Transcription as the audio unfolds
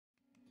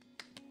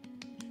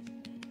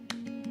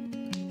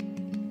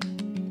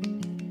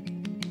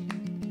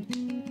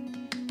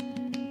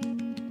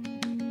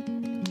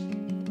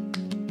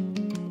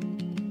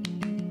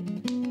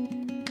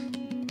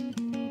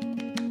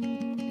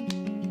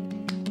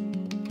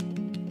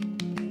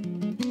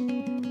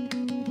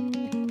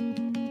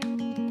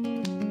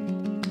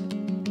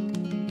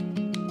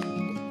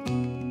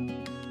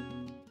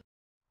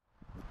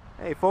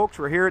Hey folks,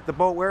 we're here at the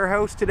boat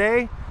warehouse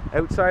today,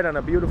 outside on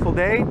a beautiful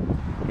day,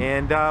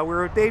 and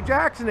we're with Dave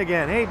Jackson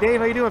again. Hey Dave,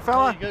 how you doing,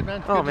 fella? Hey, good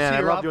man. Oh good man, to see I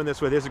you, love Rob. doing this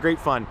with you. This is great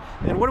fun.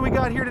 And what do we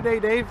got here today,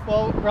 Dave?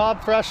 Well,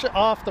 Rob, fresh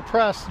off the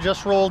press,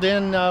 just rolled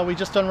in. We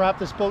just unwrapped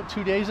this boat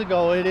 2 days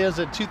ago. It is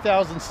a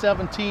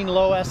 2017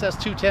 LOWE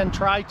SS210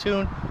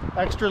 Pontoon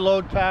extra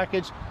load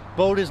package.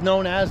 Boat is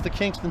known as the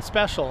Kingston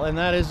Special, and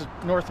that is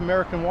North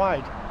American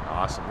wide.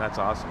 Awesome, that's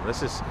awesome.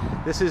 This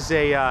is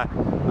a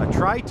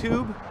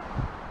tri-tube.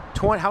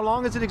 How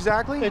long is it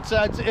exactly?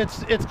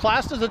 It's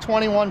classed as a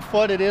 21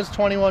 foot. It is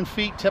 21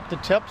 feet tip to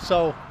tip,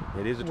 so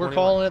it is. We're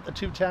calling it the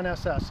 210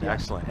 SS. Yeah.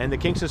 Excellent. And the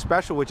Kingston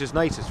Special, which is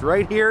nice. It's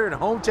right here in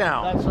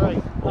hometown. That's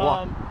right.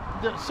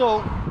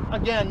 So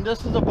again,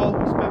 this is a boat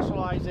we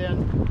specialize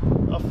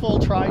in a full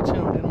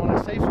tri-tune, and when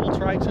I say full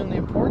tri-tune, the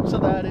importance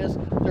of that is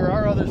there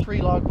are other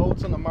 3-log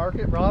boats on the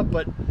market, Rob,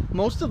 but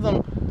most of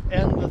them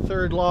end the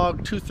 3rd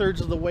log 2/3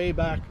 of the way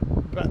back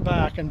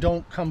and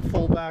don't come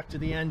full back to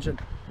the engine.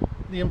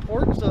 The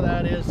importance of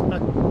that is the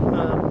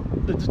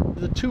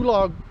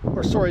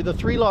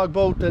 3-log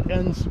boat that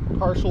ends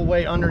partial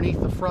way underneath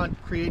the front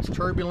creates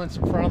turbulence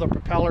in front of the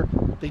propeller.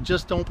 They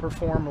just don't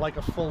perform like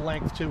a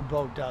full-length tube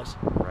boat does.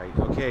 Right.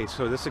 Okay.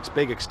 So this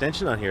big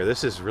extension on here.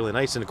 This is really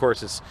nice, and of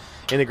course it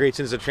integrates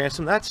into the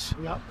transom.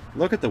 Yep.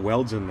 Look at the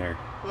welds in there.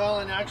 Well,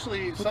 and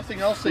actually something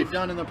else they've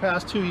done in the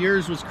past 2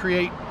 years was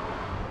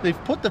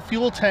they've put the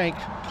fuel tank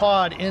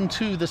pod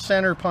into the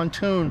center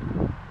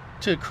pontoon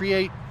to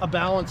create a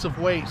balance of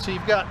weight. So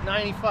you've got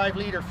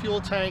 95-liter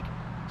fuel tank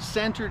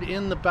centered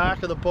in the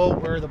back of the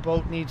boat where the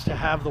boat needs to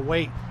have the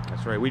weight.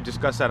 That's right. We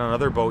discussed that on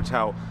other boats,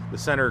 how the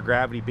center of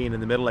gravity being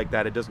in the middle like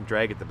that, it doesn't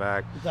drag at the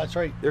back. That's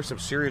right. There's some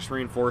serious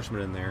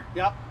reinforcement in there.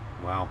 Yep.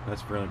 Wow,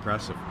 that's really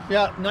impressive.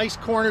 Yeah, nice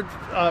cornered,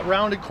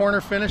 rounded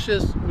corner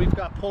finishes. We've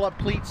got pull-up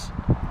cleats.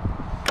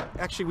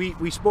 Actually,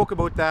 we spoke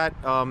about that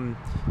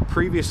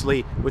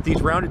previously. With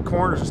these rounded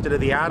corners instead of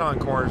the add-on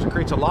corners, it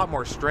creates a lot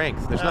more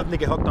strength. There's nothing to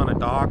get hooked on a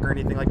dock or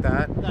anything like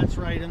that. That's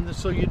right, and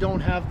so you don't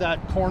have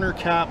that corner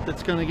cap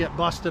that's going to get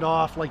busted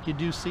off like you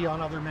do see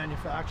on other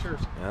manufacturers.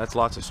 Yeah, that's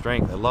lots of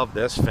strength. I love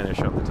this finish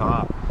on the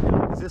top.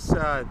 This is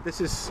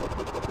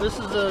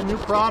a new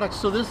product.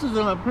 So this is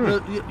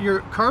your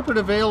carpet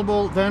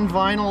available, then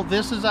vinyl.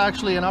 This is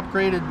actually an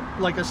upgraded,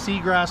 like a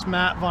seagrass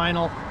matte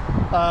vinyl.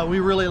 We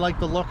really like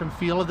the look and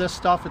feel of this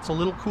stuff. It's a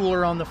little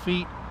cooler on the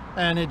feet,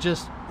 and it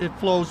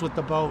flows with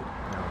the boat.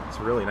 Yeah, it's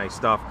really nice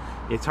stuff.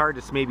 It's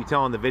hard to maybe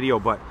tell in the video,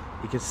 but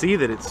you can see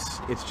that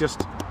it's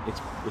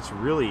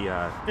really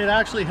it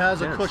actually has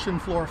dense. A cushion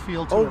floor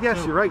feel to it. Oh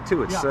yes, you're right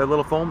too. It's a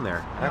little foam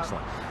there. Yeah.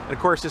 Excellent. And of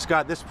course, this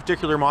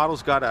particular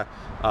model's got a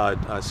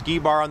ski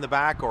bar on the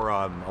back, or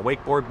a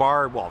wakeboard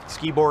bar. Well,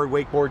 ski board,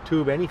 wakeboard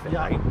tube, anything.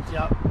 Yeah. Right?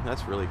 Yeah.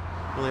 That's really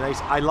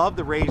nice. I love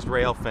the raised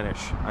rail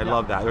finish. I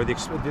love that. Or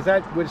is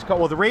that what it's called?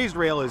 Well, the raised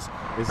rail is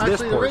actually,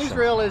 this portion. The raised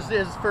rail is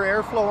for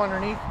airflow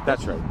underneath.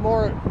 That's right.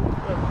 More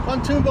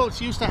pontoon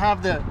boats used to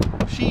have the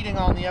sheeting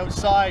on the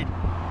outside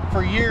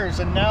for years,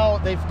 and now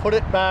they've put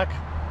it back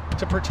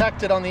to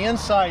protect it on the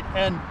inside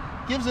and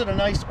gives it a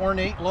nice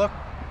ornate look.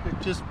 It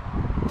just,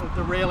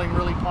 the railing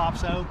really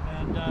pops out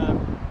and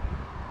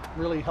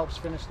really helps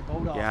finish the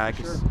boat off. Yeah,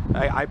 for sure.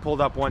 I pulled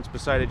up once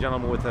beside a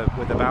gentleman with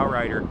a bow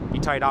rider. He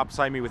tied up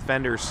beside me with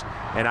fenders,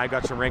 and I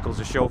got some wrinkles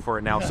to show for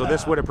it now. So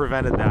this would have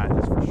prevented that,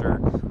 that's for sure.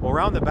 Well,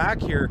 around the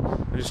back here,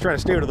 I'm just trying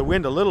to stay out of the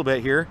wind a little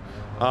bit here.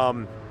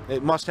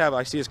 It must have,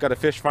 I see it's got a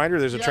fish finder.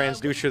 There's a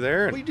transducer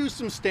there. We do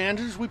some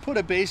standards. We put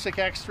a basic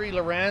X3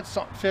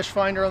 Lowrance fish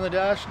finder on the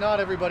dash.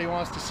 Not everybody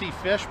wants to see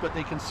fish, but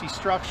they can see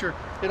structure.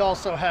 It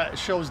also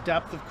shows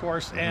depth, of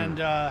course, and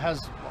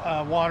has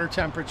water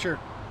temperature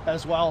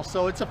as well.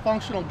 So it's a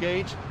functional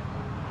gauge.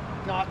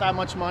 Not that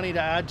much money to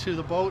add to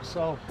the boat,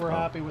 so we're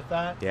happy with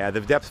that. Yeah,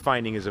 the depth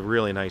finding is a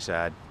really nice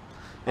add.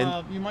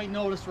 And you might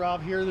notice,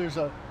 Rob, here this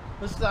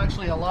is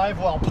actually a live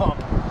well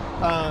pump.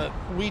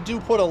 We do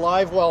put a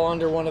live well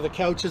under one of the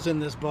couches in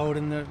this boat,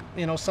 and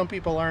some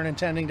people aren't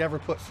intending to ever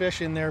put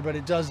fish in there, but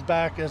it does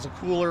back as a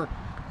cooler.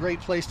 Great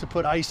place to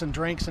put ice and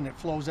drinks, and it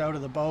flows out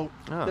of the boat.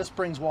 Oh. This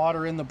brings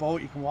water in the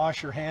boat. You can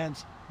wash your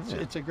hands.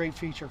 It's a great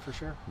feature for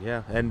sure.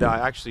 Yeah, and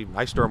actually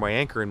I store my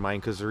anchor in mine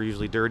because they're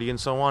usually dirty and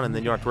so on, and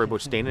then you don't have to worry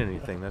about staining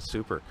anything. That's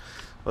super.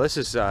 Well, this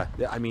is, I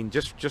mean,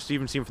 just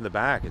even seen from the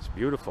back, it's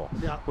beautiful.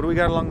 Yeah. What do we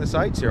got along the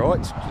sides here? Oh,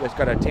 it's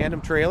got a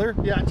tandem trailer.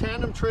 Yeah,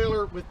 tandem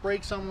trailer with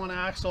brakes on one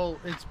axle.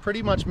 It's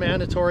pretty much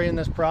mandatory in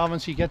this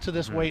province. You get to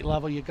this weight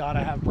level, you got to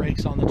have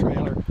brakes on the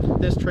trailer.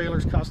 This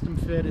trailer's custom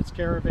fit. It's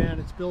caravan.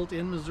 It's built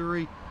in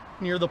Missouri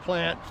near the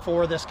plant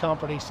for this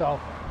company. So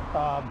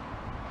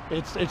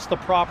it's the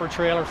proper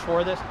trailer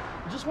for this.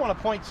 I just want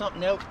to point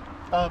something out.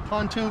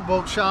 Pontoon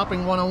boat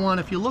shopping 101.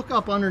 If you look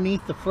up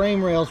underneath the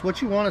frame rails,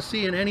 what you want to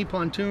see in any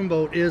pontoon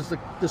boat is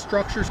the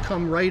structures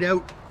come right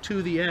out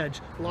to the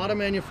edge. A lot of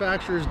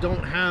manufacturers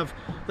don't have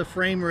the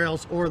frame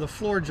rails or the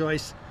floor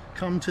joists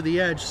come to the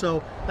edge,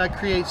 so that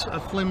creates a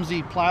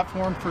flimsy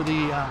platform for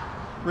the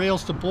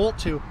rails to bolt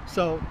to.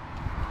 So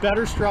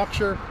better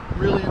structure,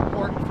 really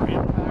important for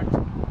impact.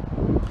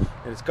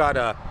 And it's got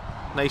a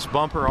nice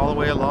bumper all the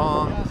way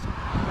along. Yes,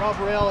 rub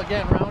rail,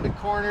 again, rounded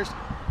corners.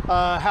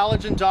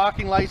 Halogen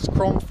docking lights,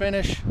 chrome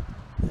finish.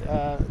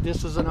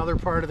 This is another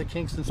part of the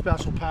Kingston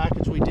Special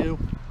package we do.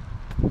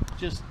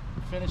 Just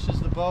finishes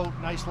the boat.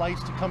 Nice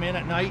lights to come in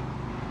at night.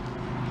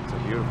 It's a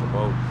beautiful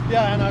boat.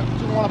 Yeah, and I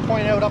just want to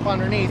point out up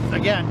underneath,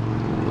 again,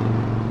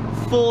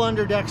 full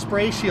underdeck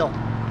spray shield.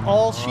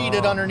 All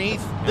sheeted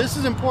underneath. This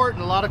is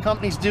important. A lot of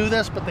companies do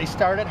this, but they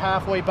start it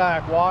halfway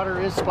back.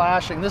 Water is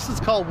splashing. This is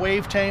called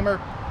wave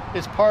tamer.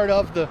 It's part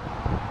of the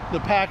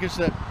package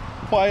that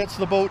quiets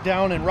the boat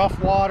down in rough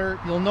water.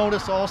 You'll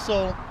notice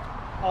also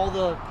all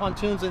the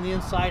pontoons on the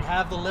inside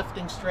have the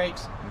lifting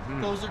strakes.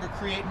 Those are to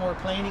create more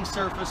planing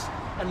surface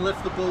and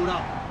lift the boat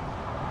up.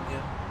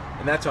 Yeah.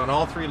 And that's on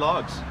all 3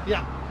 logs.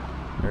 Yeah.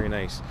 Very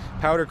nice.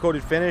 Powder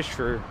coated finish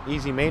for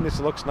easy maintenance.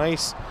 It looks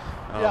nice.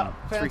 Yeah,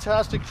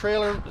 fantastic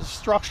trailer,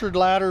 structured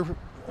ladder.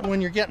 When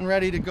you're getting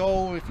ready to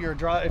go, if you're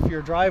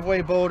a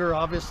driveway boater,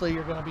 obviously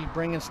you're going to be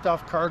bringing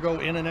stuff, cargo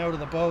in and out of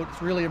the boat.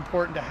 It's really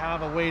important to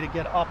have a way to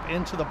get up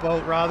into the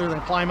boat rather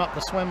than climb up the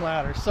swim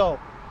ladder. So,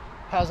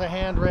 has a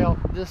handrail.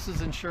 This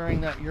is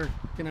ensuring that you're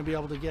going to be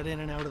able to get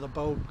in and out of the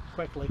boat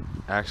quickly.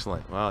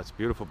 Excellent. Wow, it's a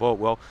beautiful boat.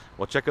 Well,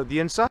 we'll check out the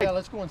inside. Yeah,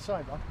 let's go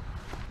inside, Bob.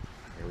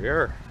 Here we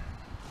are.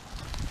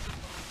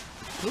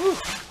 Ooh.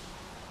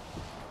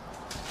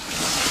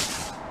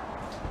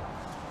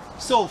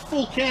 So,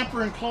 full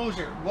camper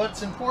enclosure.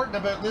 What's important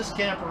about this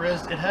camper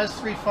is it has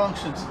 3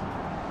 functions.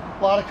 A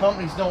lot of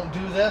companies don't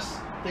do this.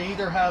 They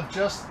either have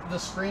just the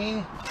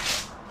screen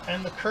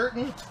and the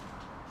curtain.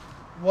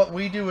 What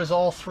we do is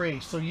all 3.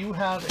 So you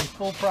have a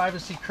full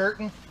privacy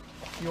curtain.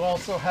 You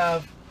also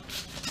have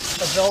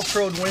a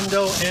Velcroed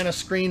window and a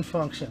screen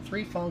function.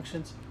 3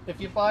 functions. If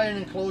you buy an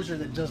enclosure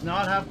that does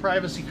not have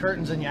privacy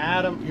curtains and you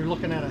add them, you're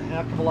looking at a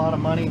heck of a lot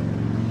of money.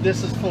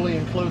 This is fully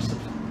inclusive.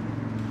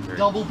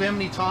 Double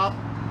bimini top.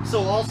 So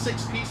all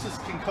 6 pieces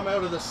can come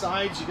out of the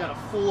sides. You got a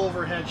full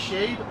overhead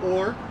shade,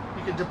 or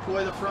you can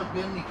deploy the front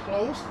bimini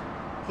closed,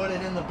 put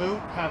it in the boot,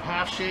 have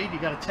half shade. You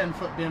got a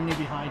 10-foot bimini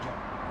behind you.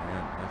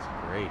 Yeah, that's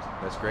great.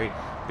 That's great.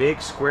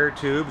 Big square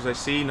tubes. I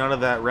see none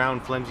of that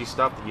round flimsy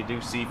stuff that you do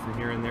see from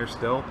here and there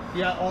still.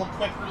 Yeah, all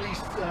quick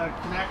release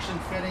connection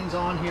fittings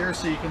on here,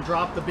 so you can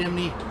drop the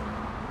bimini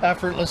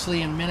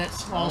effortlessly in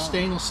minutes. All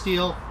stainless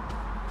steel.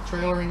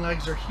 Trailering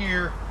legs are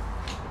here.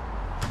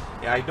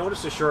 Yeah, I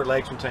notice the short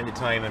legs from time to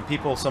time, and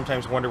people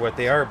sometimes wonder what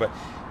they are, but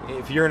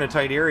if you're in a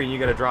tight area and you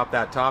got to drop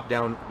that top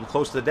down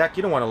close to the deck,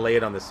 you don't want to lay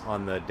it on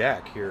the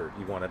deck here.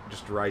 You want to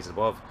just rise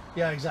above.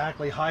 Yeah,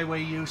 exactly.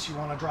 Highway use, you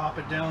want to drop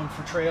it down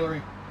for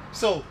trailering.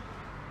 So,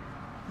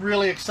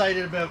 really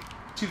excited about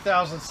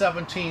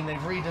 2017. They've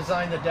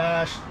redesigned the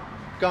dash,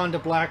 gone to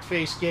black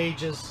face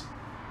gauges.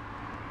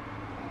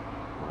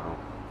 Wow,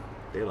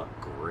 they look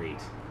great.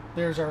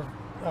 There's our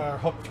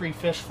hook 3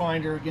 fish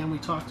finder. Again, we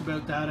talked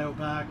about that out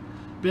back.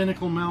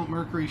 Binnacle mount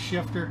Mercury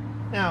shifter.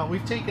 Now,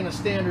 we've taken a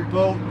standard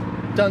boat,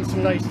 done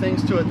some nice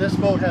things to it. This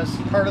boat has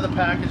part of the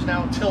package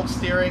now, tilt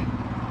steering.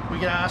 We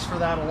get asked for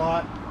that a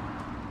lot.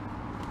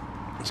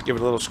 Let's give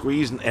it a little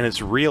squeeze, and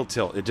it's real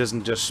tilt. It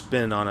doesn't just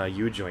spin on a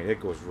U-joint. It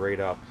goes right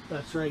up.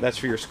 That's right. That's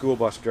for your school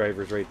bus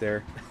drivers right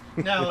there.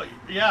 Now,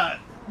 yeah,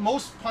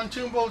 most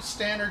pontoon boats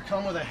standard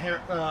come with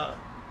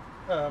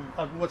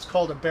what's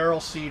called a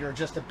barrel seat, or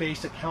just a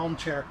basic helm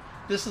chair.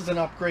 This is an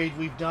upgrade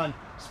we've done.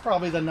 It's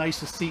probably the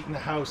nicest seat in the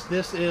house.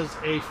 This is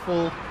a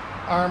full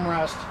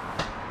armrest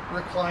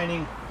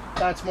reclining.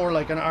 That's more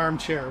like an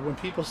armchair. When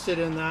people sit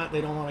in that,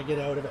 they don't want to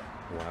get out of it.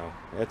 Wow,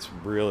 that's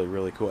really,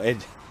 really cool.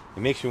 It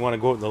makes me want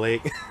to go out in the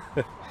lake.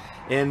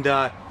 And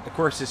of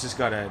course, this has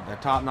got a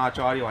top-notch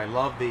audio. I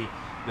love the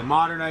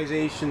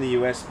modernization, the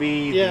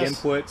USB, the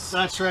inputs.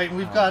 That's right.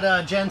 We've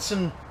got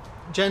Jensen's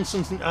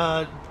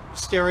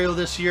stereo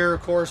this year,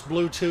 of course,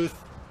 Bluetooth.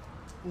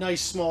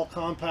 Nice small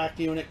compact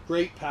unit,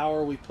 great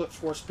power. We put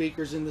 4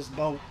 speakers in this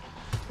boat.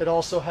 It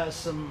also has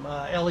some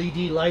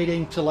LED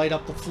lighting to light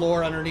up the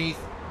floor underneath.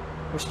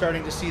 We're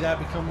starting to see that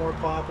become more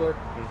popular.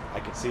 I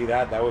could see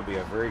that. That would be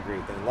a very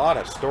great thing. A lot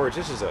of storage.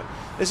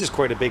 This is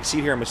quite a big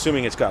seat here. I'm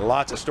assuming it's got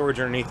lots of storage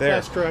underneath there.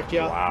 That's correct.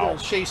 Yeah. Wow.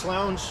 Chase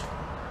lounge,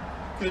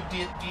 good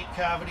deep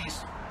cavities.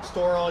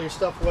 Store all your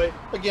stuff away.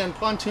 Again,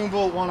 pontoon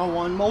boat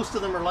 101. Most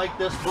of them are like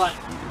this, but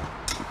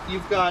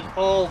you've got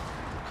all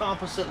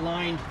composite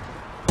lined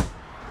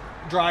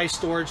dry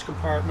storage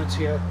compartments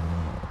here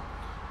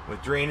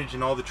with drainage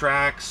in all the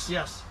tracks.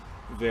 Yes.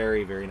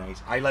 Very, very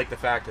nice. I like the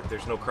fact that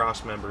there's no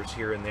cross members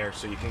here and there,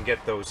 so you can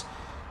get those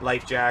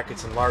life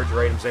jackets and larger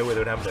items out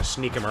without having to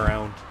sneak them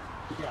around.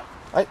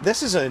 Yeah.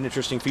 This is an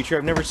interesting feature.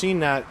 I've never seen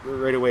that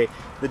right away.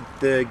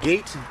 The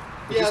gate.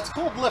 Yeah, it's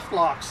called lift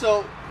lock.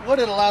 So what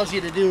it allows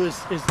you to do is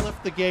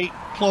lift the gate,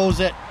 close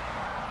it.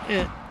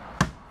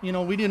 You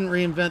know, we didn't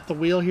reinvent the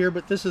wheel here,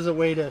 but this is a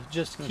way to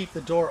just keep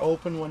the door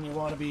open when you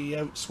want to be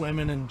out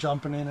swimming and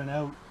jumping in and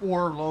out,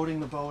 or loading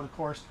the boat, of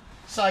course.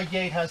 Side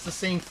gate has the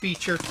same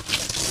feature.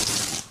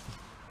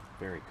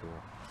 Very cool.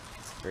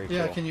 Very cool.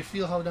 Yeah, can you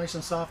feel how nice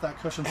and soft that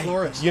cushion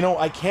floor is? You know,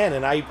 I can,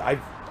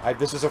 and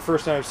this is the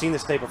first time I've seen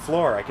this type of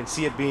floor. I can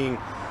see it being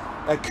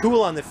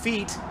cool on the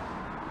feet,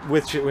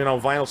 which, you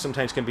know, vinyl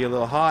sometimes can be a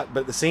little hot,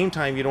 but at the same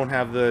time you don't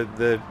have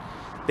the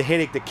the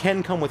headache that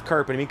can come with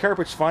carpet. I mean,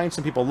 carpet's fine.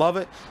 Some people love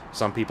it,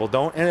 some people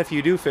don't. And if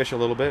you do fish a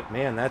little bit,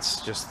 man,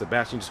 that's just the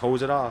best. You just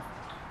hose it off.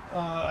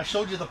 I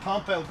showed you the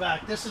pump out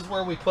back. This is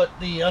where we put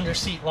the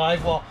under-seat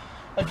live well.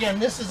 Again,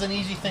 this is an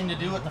easy thing to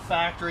do at the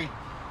factory.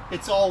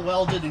 It's all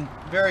welded and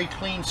very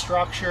clean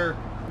structure.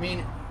 I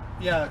mean,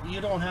 yeah,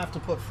 you don't have to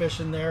put fish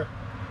in there.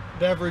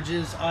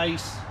 Beverages,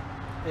 ice,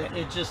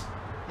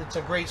 it's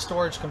a great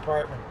storage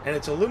compartment. And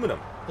it's aluminum.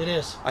 It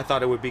is. I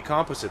thought it would be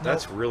composite. Nope.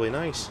 That's really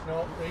nice.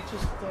 No, they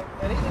just,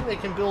 anything they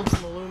can build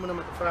from aluminum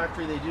at the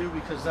factory, they do,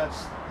 because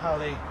that's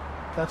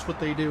what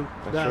they do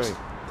That's best.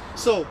 right.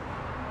 So,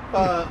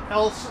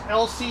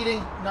 L seating,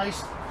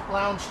 nice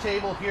lounge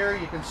table here.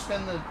 You can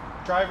spin the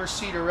driver's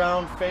seat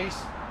around,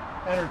 face,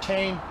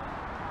 entertain.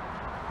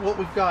 What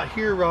we've got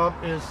here, Rob,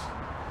 is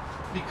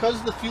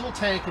because the fuel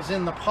tank is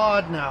in the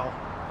pod now,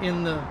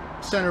 in the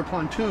center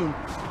pontoon,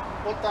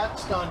 what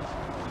that's done,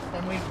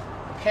 and the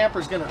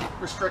camper's going to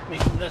restrict me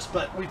from this,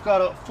 but we've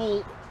got a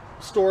full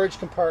storage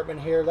compartment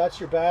here. That's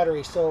your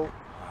battery, so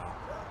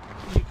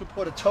you could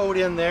put a tote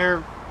in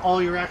there,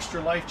 all your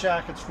extra life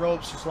jackets,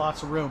 ropes, there's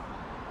lots of room.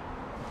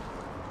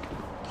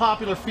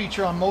 Popular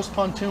feature on most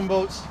pontoon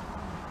boats,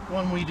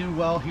 one we do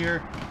well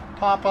here,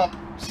 pop-up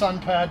sun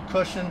pad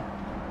cushion.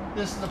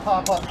 This is the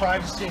pop-up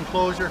privacy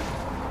enclosure.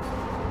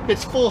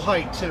 It's full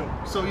height too,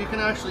 so you can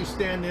actually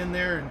stand in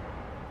there and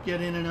get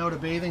in and out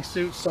of bathing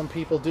suits. Some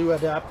people do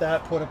adapt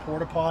that, put a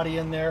porta potty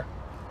in there,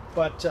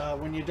 but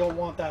when you don't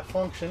want that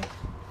function,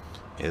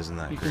 isn't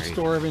that you great? can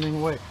store everything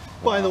away.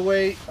 Wow. By the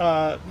way,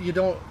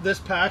 this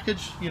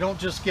package, you don't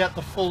just get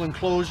the full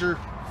enclosure,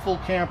 full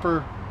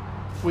camper.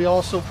 We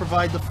also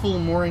provide the full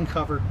mooring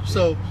cover.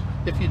 So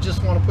if you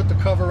just want to put the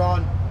cover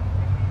on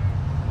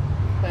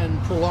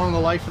and prolong the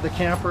life of the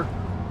camper,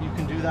 you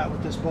can do that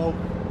with this boat.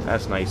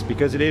 That's nice,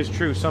 because it is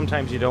true.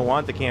 Sometimes you don't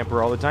want the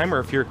camper all the time, or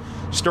if you're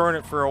storing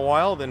it for a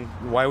while, then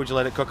why would you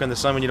let it cook in the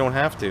sun when you don't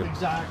have to?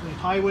 Exactly.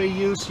 Highway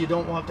use, you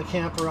don't want the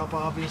camper up,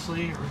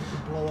 obviously, or it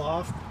could blow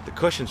off. The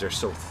cushions are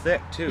so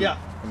thick too. Yeah.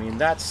 I mean,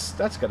 that's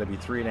got to be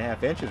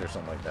 3.5 inches or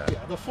something like that.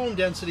 Yeah, the foam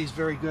density is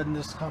very good in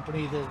this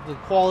company. The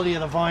quality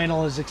of the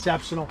vinyl is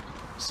exceptional.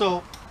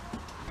 So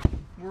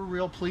we're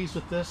real pleased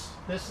with this.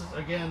 This is,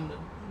 again,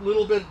 a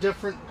little bit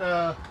different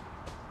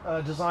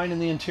design in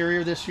the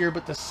interior this year,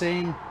 but the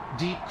same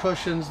deep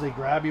cushions. They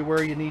grab you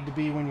where you need to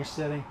be when you're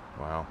sitting.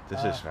 Wow,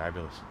 this is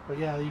fabulous. But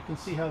yeah, you can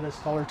see how this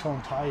color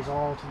tone ties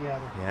all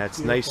together. Yeah, it's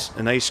nice,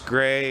 a nice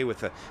gray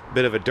with a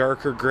bit of a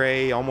darker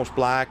gray, almost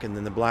black, and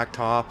then the black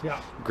top.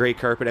 Yeah. Gray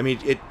carpet. I mean,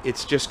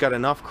 it's just got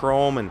enough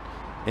chrome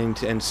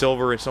and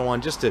silver and so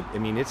on. Just to, I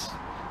mean, it's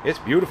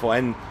beautiful.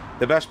 And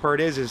the best part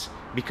is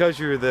because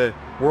you're the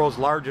world's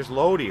largest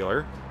LOWE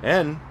dealer,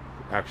 and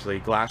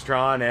actually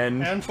Glastron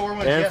and Four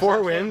Winds, and yes,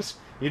 Four Winds,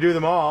 you do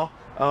them all.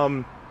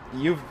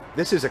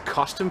 This is a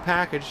custom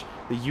package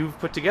that you've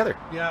put together.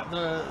 Yeah,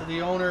 the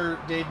owner,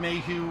 Dave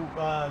Mayhew,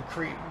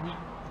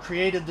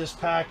 created this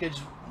package.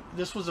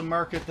 This was a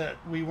market that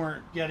we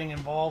weren't getting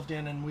involved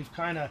in, and we've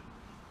kind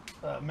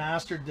of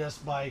mastered this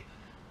by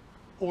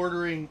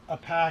ordering a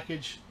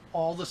package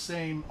all the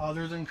same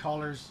other than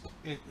colors.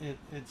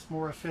 It's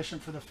more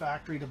efficient for the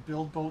factory to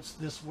build boats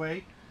this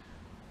way.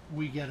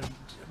 We get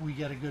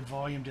a good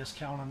volume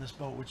discount on this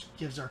boat, which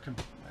gives our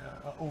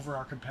over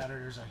our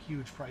competitors a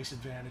huge price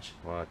advantage.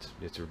 Well,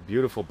 it's a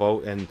beautiful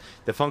boat, and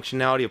the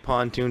functionality of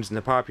pontoons and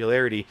the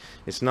popularity,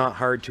 it's not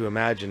hard to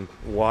imagine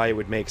why it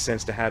would make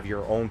sense to have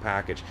your own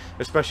package,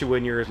 especially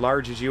when you're as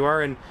large as you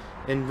are, and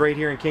right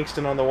here in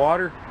Kingston on the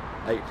water.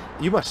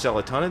 You must sell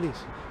a ton of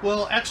these.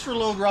 Well, extra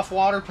load rough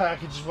water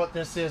package is what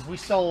this is. We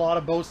sell a lot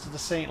of boats to the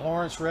St.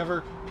 Lawrence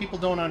River. People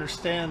don't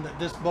understand that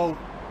this boat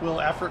will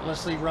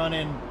effortlessly run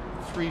in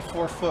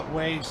 3-4 foot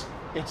waves.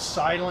 It's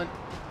silent.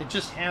 It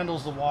just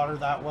handles the water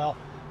that well.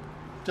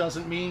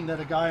 Doesn't mean that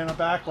a guy on a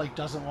back lake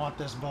doesn't want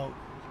this boat.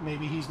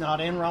 Maybe he's not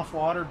in rough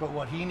water, but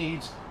what he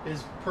needs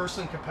is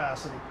person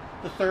capacity.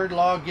 The third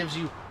log gives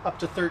you up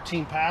to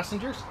 13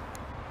 passengers.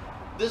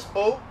 This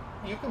boat,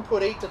 you can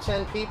put 8 to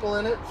 10 people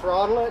in it,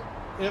 throttle it.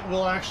 It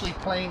will actually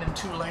plane in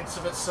 2 lengths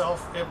of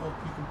itself. You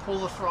can pull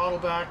the throttle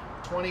back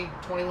 20,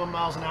 21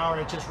 miles an hour.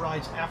 It just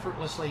rides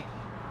effortlessly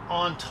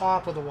on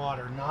top of the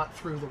water, not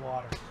through the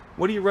water.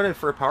 What are you running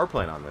for a power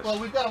plant on this? Well,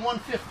 we've got a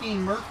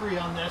 115 Mercury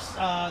on this.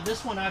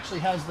 This one actually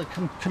has the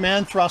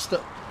command thrust, the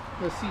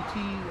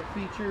CT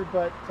feature,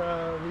 but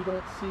we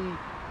don't see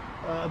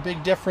a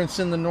big difference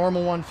in the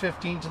normal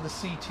 115 to the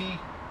CT.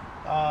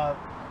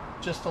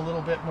 Just a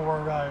little bit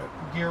more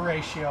gear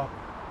ratio.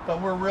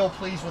 But we're real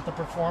pleased with the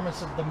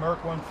performance of the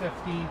Merc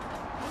 115.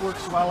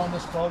 Works well on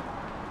this boat.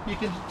 You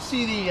can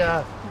see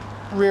the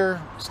rear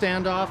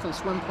standoff and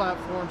swim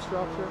platform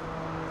structure.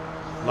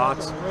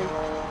 Lots. Great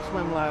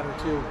swim ladder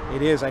too.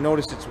 It is. I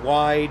noticed it's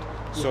wide,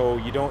 so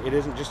it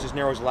isn't just as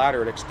narrow as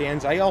ladder. It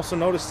extends. I also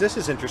noticed, this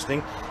is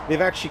interesting,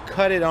 they've actually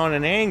cut it on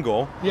an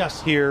angle.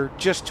 Yes. Here,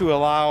 just to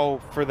allow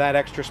for that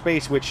extra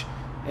space, which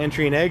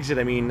entry and exit,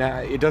 I mean,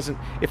 it doesn't,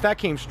 if that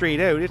came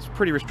straight out, it's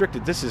pretty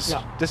restricted. This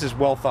is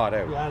well thought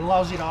out. Yeah, it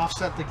allows you to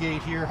offset the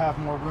gate here, have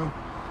more room.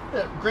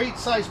 Great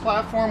size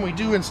platform. We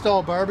do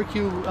install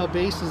barbecue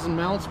bases and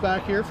mounts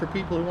back here for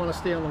people who want to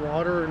stay on the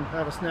water and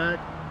have a snack.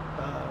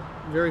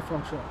 Very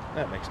functional.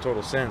 That makes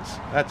total sense.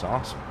 That's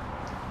awesome.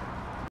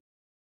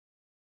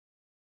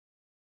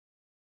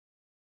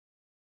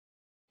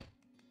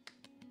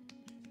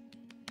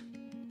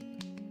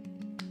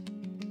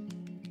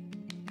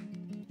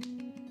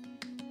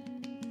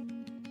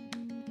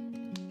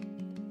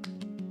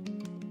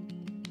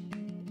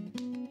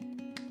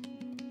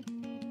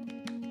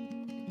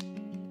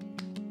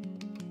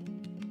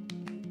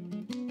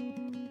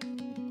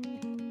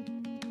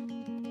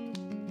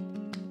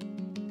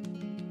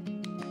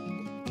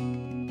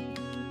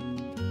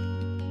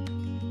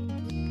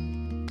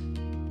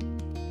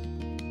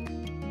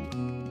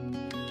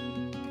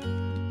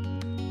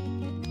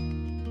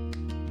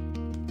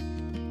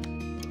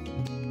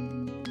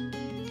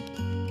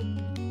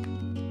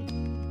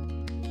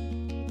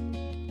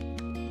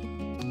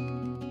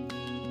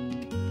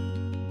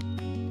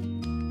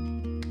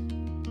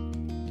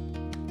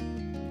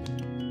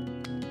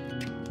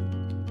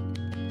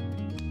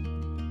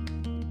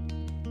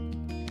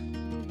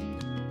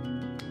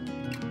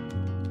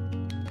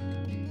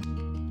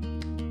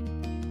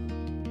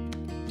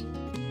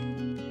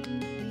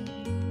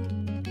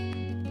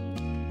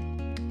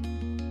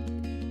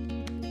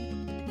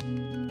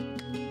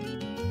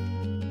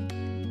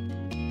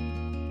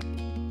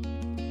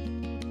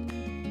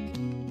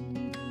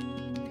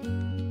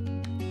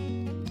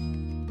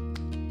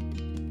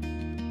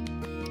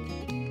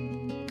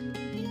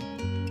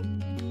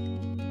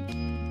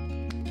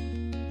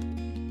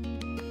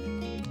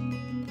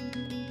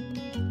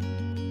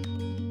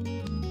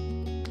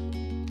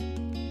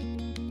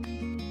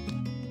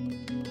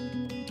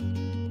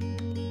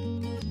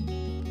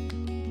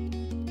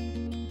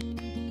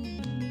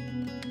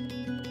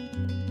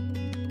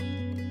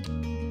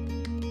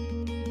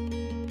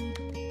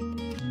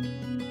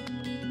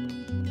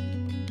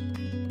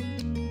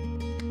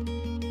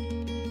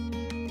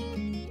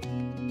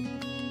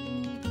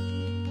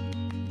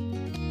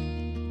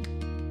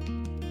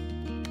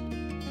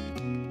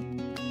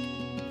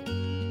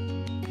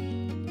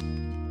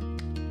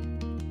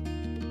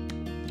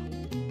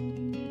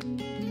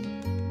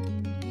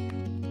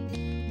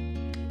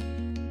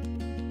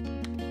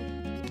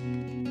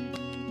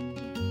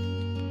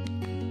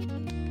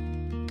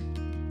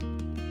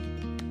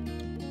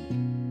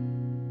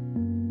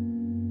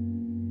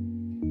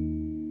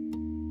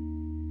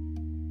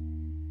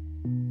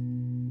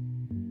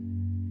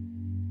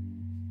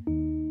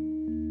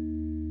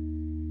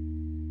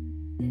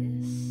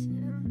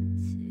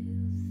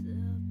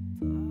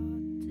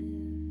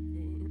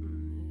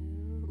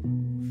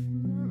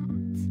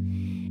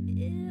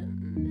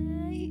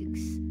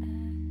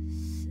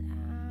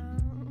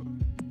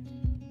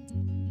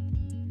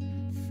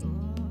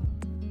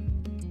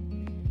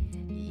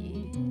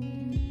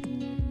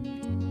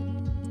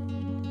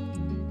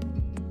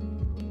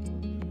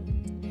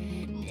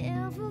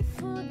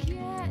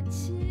 Forget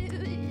to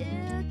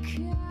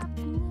look up.